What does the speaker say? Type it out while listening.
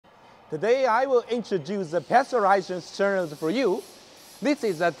Today I will introduce the pasteurization tunnel for you. This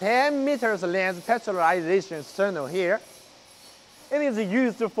is a 10 meters length pasteurization tunnel here. It is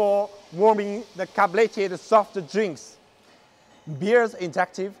used for warming the carbonated soft drinks. Beers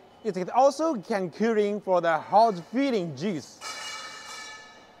interactive. It also can cooling for the hot filling juice.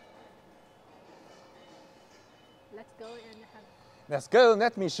 Let's go and have. Let's go.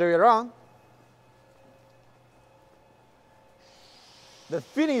 Let me show you around. The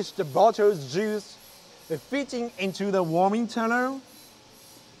finished bottled juice, the fitting into the warming tunnel,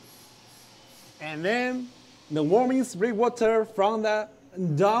 and then the warming spray water from the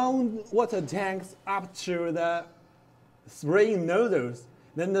down water tanks up to the spraying nozzles.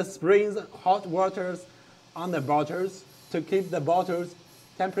 Then the spraying hot waters on the bottles to keep the bottles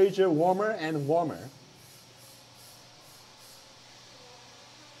temperature warmer and warmer.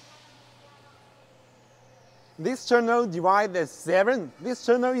 This tunnel is divided 7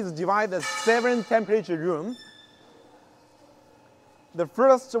 temperature rooms. The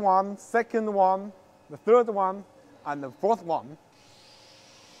first one, second one, the third one, and the fourth one.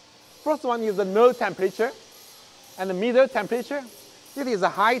 First one is the low temperature, and the middle temperature. It is a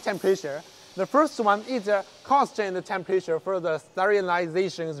high temperature. The first one is a constant temperature for the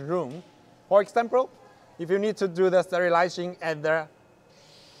sterilization room. For example, if you need to do the sterilization at the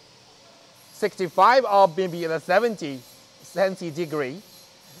 65 or maybe the 70 centigrade,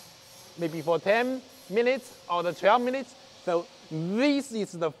 maybe for 10 minutes or the 12 minutes. So this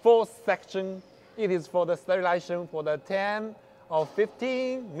is the fourth section. It is for the sterilization for the 10 or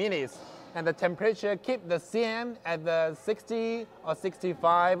 15 minutes. And the temperature keep the same at the 60 or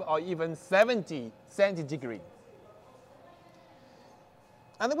 65 or even 70 centigrade.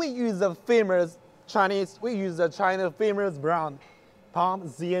 And we use the famous Chinese famous brand pump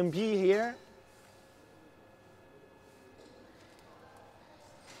ZMP here.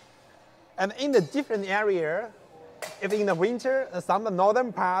 And in the different area, if in the winter, some of the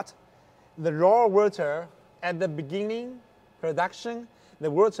northern part, the raw water at the beginning production, the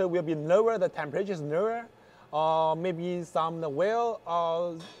water will be lower, the temperature is lower, or maybe some the well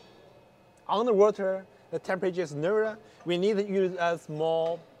or on the water, the temperature is lower. We need to use a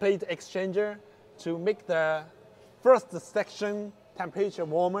small plate exchanger to make the first section temperature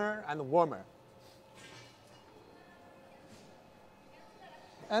warmer and warmer.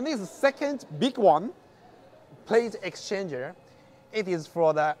 And this second big one, plate exchanger, it is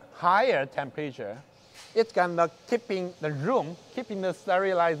for the higher temperature. It can keeping the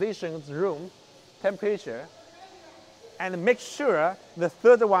sterilization room temperature, and make sure the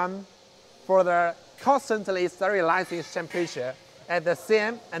third one for the constantly sterilizing temperature at the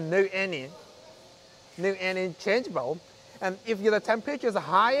same and no any changeable. And if the temperature is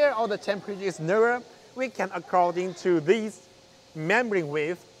higher or the temperature is lower, we can according to these membrane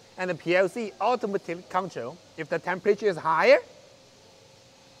wave and the PLC automatic control. If the temperature is higher,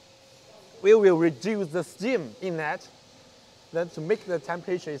 we will reduce the steam in that. Then to make the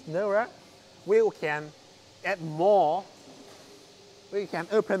temperature is lower, we can add more. We can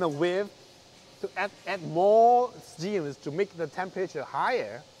open the wave to add more steam to make the temperature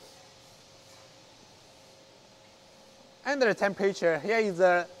higher. And the temperature, here is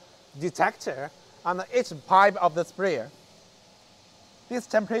a detector on each pipe of the sprayer. This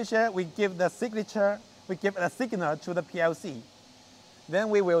temperature, we give the signature, we give a signal to the PLC. Then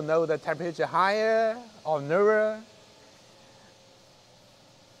we will know the temperature higher or lower.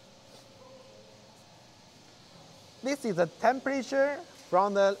 This is the temperature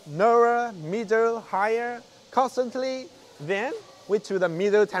from the lower, middle, higher, constantly. Then we to the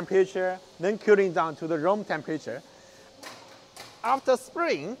middle temperature, then cooling down to the room temperature. After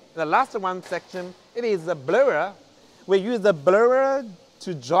spraying, the last one section, it is the blower. We use the blower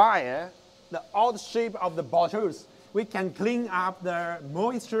to dry the odd shape of the bottles. We can clean up the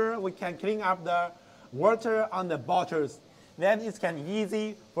moisture, we can clean up the water on the bottles. Then it can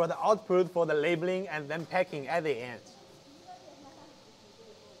easy for the output for the labeling and then packing at the end.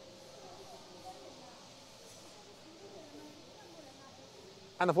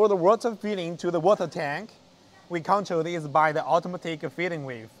 And for the water filling to the water tank, we control this by the automatic filling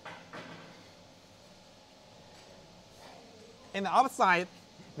wave. In the outside,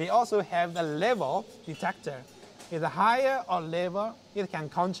 we also have the level detector. It's higher or lower, it can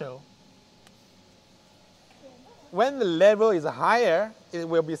control. When the level is higher, it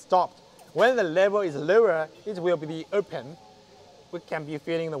will be stopped. When the level is lower, it will be open. We can be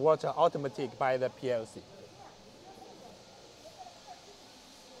filling the water automatic by the PLC.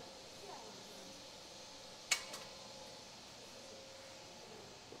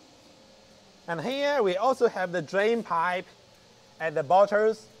 And here we also have the drain pipe at the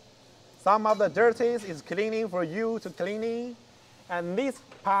bottles Some of the dirties is cleaning for you to cleaning. And this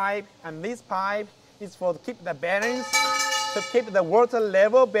pipe is for to keep the balance, to keep the water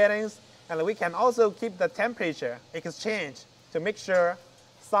level balance. And we can also keep the temperature exchange to make sure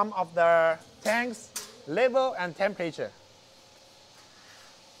some of the tanks level and temperature.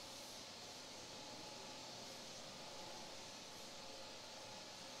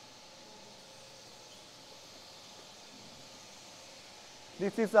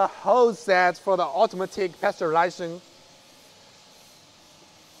 This is a whole set for the automatic pasteurization.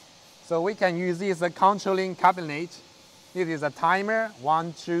 So we can use this as a controlling cabinet. This is a timer,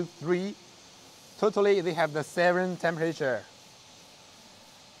 1, 2, 3. Totally, they have the 7 temperature.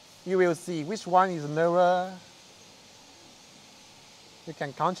 You will see which one is lower. You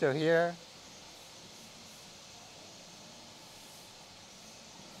can control here.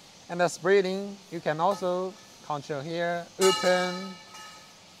 And the spreading, you can also control here, open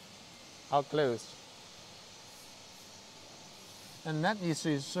or close. And let me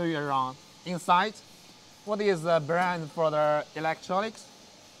show you around. Inside, what is the brand for the electronics?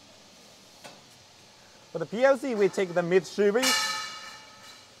 For the PLC, we take the Mitsubishi.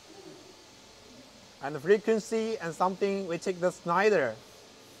 And the frequency and something, we take the Schneider.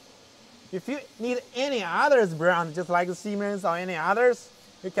 If you need any others brand, just like Siemens or any others,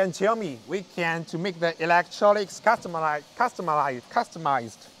 you can tell me. We can to make the electronics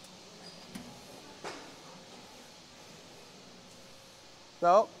customized.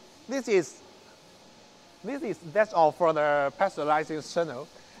 So that's all for the pasteurization tunnel.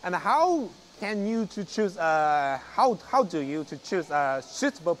 And how can you to choose? How do you to choose a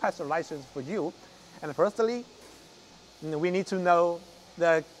suitable pasteurization for you? And firstly, we need to know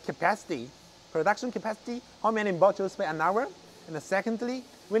the capacity, production capacity, how many bottles per hour. And secondly,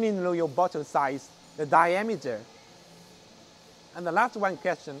 we need to know your bottle size, the diameter. And the last one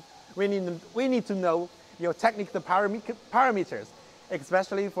question, we need to know your technical parameters,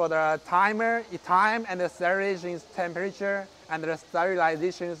 especially for the time and the sterilization temperature, and the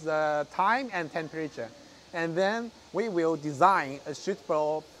sterilization time and temperature. And then we will design a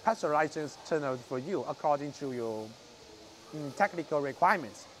suitable pasteurization tunnel for you according to your technical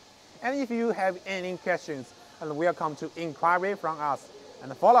requirements. And if you have any questions, welcome to inquiry from us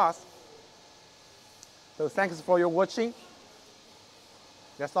and follow us. So thanks for your watching.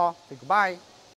 That's all. Goodbye.